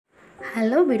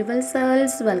Hello beautiful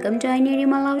souls, welcome to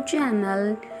Love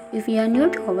channel. If you are new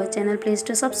to our channel, please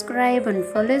to subscribe and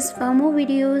follow us for more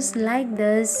videos like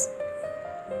this.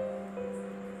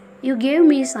 You gave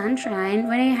me sunshine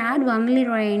when I had only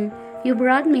rain. You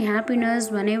brought me happiness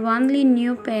when I only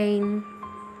knew pain.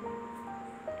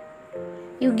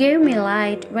 You gave me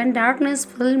light when darkness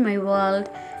filled my world.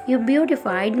 You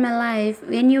beautified my life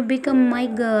when you became my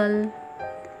girl.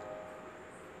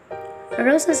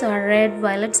 Roses are red,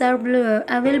 violets are blue.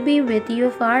 I will be with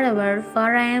you forever,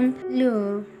 for I am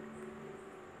blue.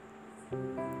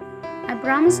 I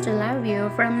promise to love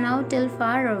you from now till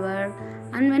forever,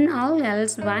 and when all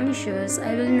else vanishes,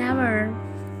 I will never.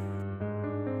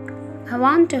 I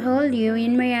want to hold you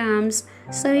in my arms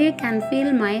so you can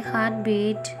feel my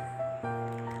heartbeat.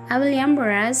 I will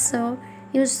embrace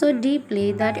you so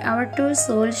deeply that our two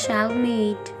souls shall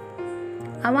meet.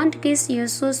 I want to kiss you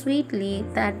so sweetly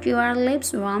that your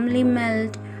lips warmly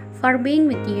melt. For being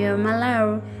with you, my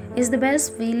love, is the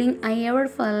best feeling I ever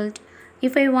felt.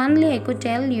 If I could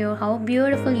tell you how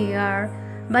beautiful you are,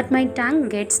 but my tongue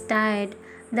gets tied.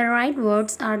 The right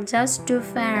words are just too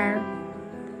fair.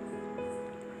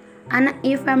 And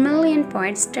if a million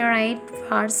poets tried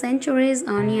for centuries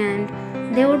on end,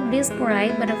 they would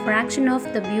describe but a fraction of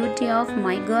the beauty of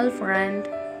my girlfriend.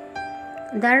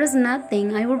 There is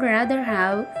nothing I would rather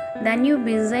have than you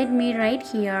beside me right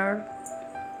here.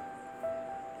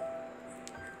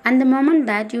 And the moment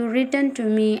that you return to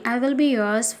me, I will be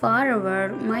yours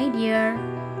forever, my dear.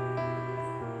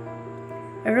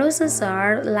 Roses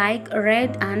are like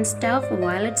red and stuffed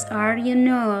violets are,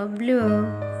 blue.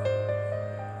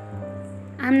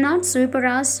 I'm not super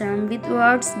awesome with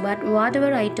words, but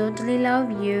whatever, I totally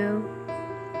love you.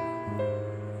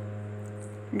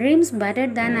 Dreams better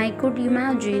than I could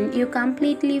imagine, you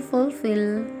completely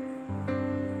fulfill.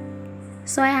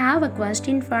 So I have a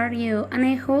question for you, and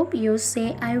I hope you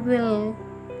say I will.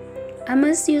 I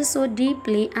miss you so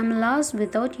deeply, I'm lost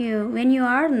without you. When you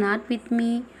are not with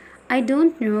me, I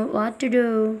don't know what to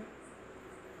do.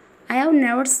 I have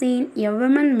never seen a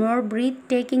woman more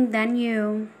breathtaking than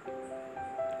you.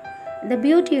 The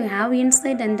beauty you have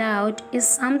inside and out is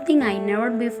something I never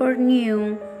before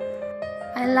knew.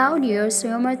 I loved you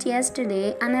so much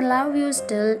yesterday, and I love you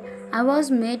still. I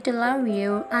was made to love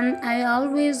you, and I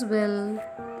always will.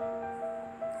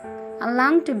 I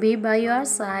long to be by your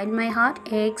side, my heart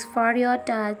aches for your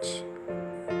touch.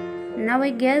 Now I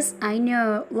guess I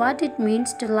know what it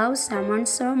means to love someone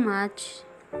so much.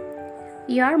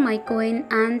 You are my queen,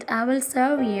 and I will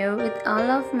serve you with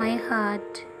all of my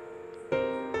heart.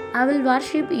 I will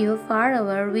worship you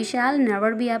forever, we shall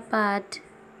never be apart.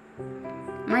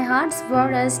 My heart's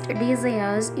forest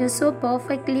desires you so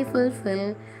perfectly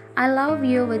fulfill. I love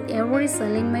you with every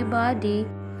cell in my body.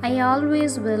 I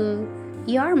always will.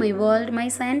 You are my world, my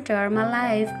center, my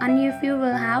life, and if you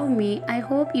will have me, I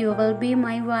hope you will be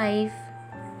my wife.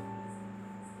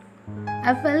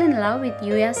 I fell in love with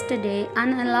you yesterday,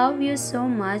 and I love you so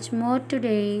much more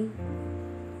today.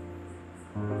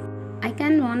 I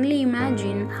can only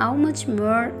imagine how much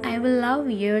more I will love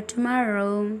you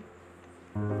tomorrow.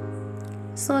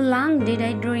 So long did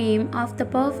I dream of the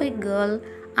perfect girl,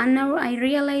 and now I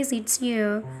realize it's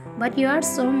you. But you are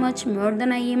so much more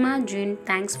than I imagined.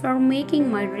 Thanks for making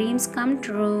my dreams come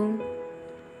true.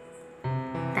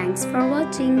 Thanks for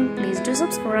watching. Please do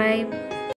subscribe.